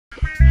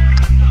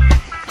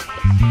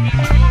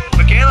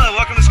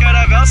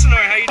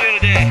Elsinore. How you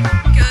doing today?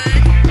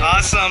 Good.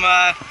 Awesome.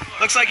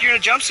 Looks like you're in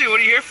a jumpsuit.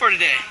 What are you here for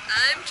today?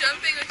 I'm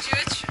jumping with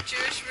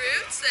Jewish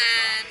roots,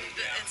 and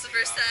it's the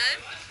first time.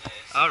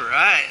 All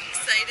right.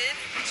 Excited.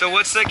 So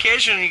what's the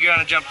occasion you're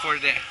going to jump for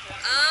today?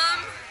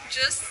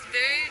 Just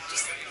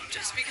because.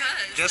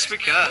 Just There's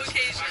because. No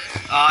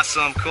occasion.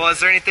 Awesome. Cool. Is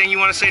there anything you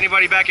want to say to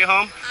anybody back at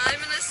home? I'm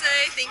gonna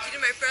say thank you to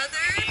my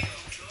brother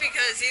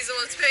because he's the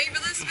one that's paying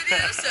for this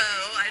video, so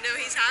I know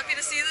he's happy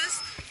to see this,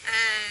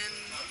 and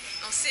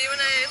I'll see you when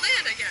I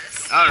land, I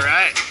guess. All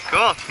right.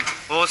 Cool.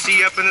 Well, we'll see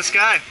you up in the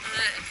sky.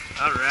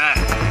 All right.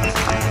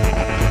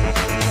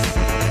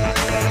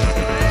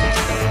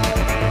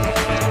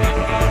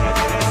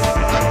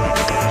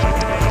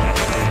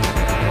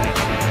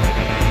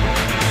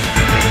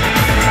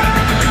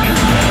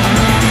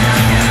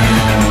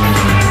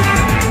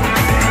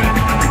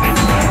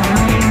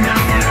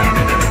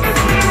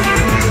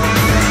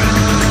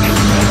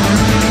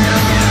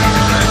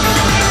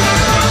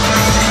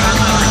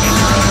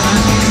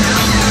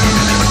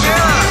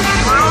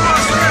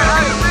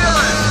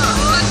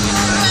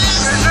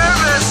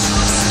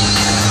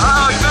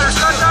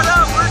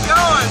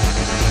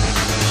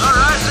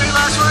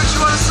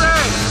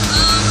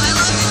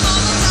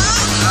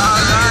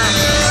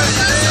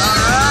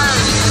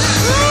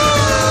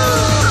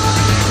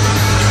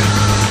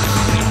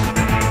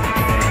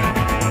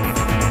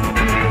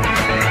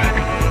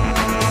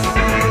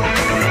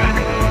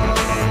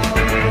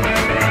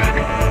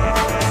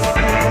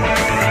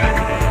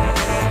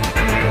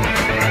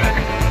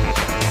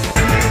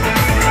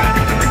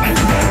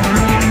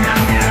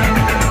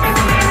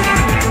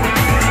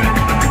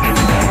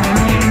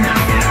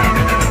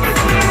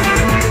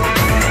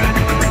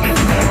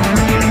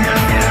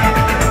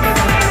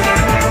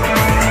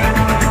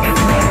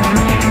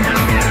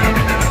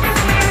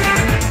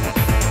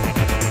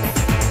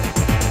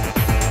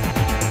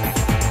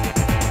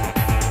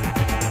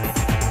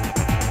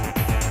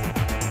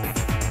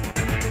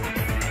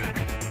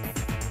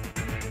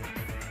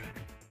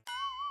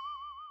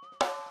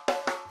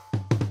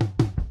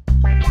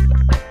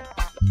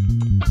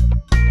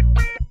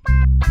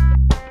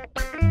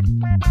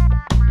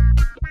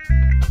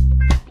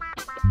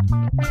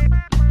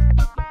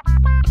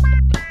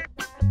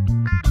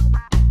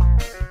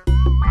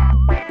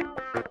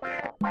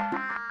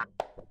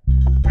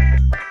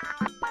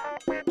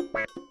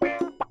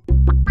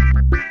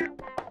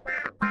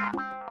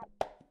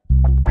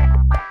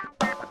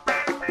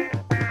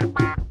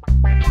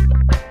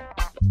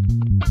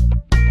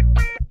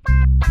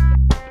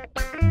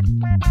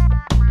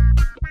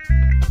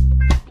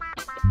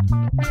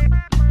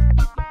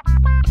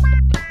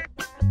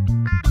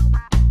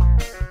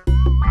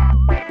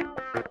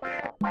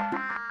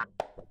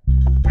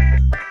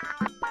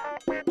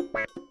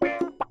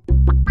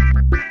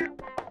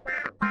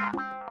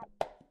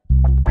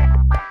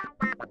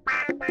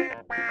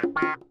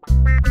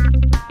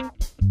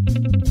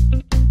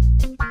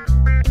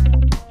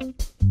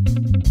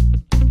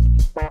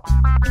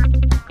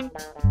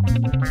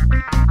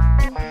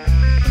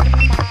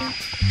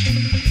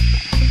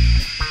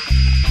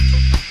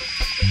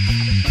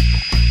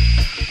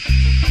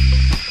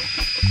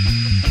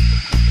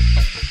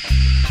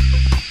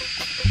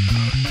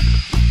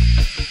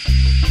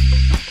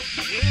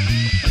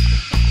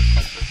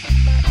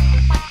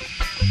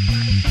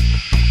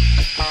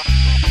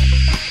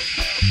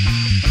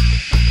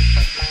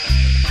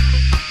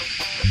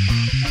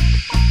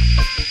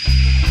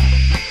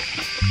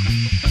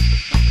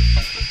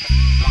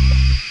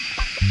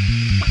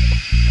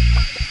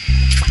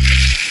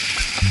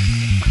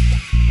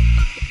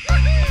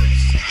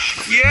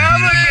 Yeah,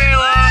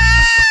 Micaela!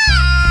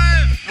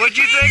 What'd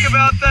you think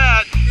about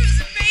that? It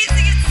was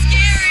amazing and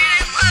scary,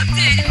 and I loved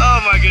it. Oh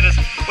my goodness.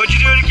 Would you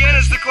do it again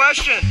is the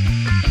question.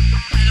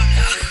 I don't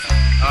know.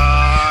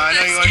 I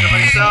know you want to go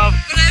by yourself.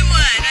 But I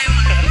would.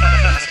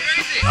 It was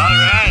crazy. All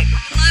right.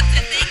 Loved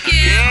it. Thank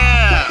you.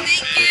 Yeah.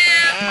 Thank you.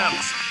 Yeah.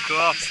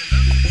 Cool.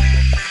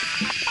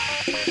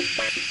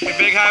 A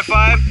big high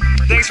five.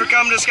 Thanks for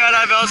coming to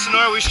Skydive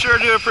Elsinore. We sure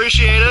do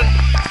appreciate it.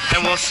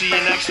 And we'll see you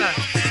next time.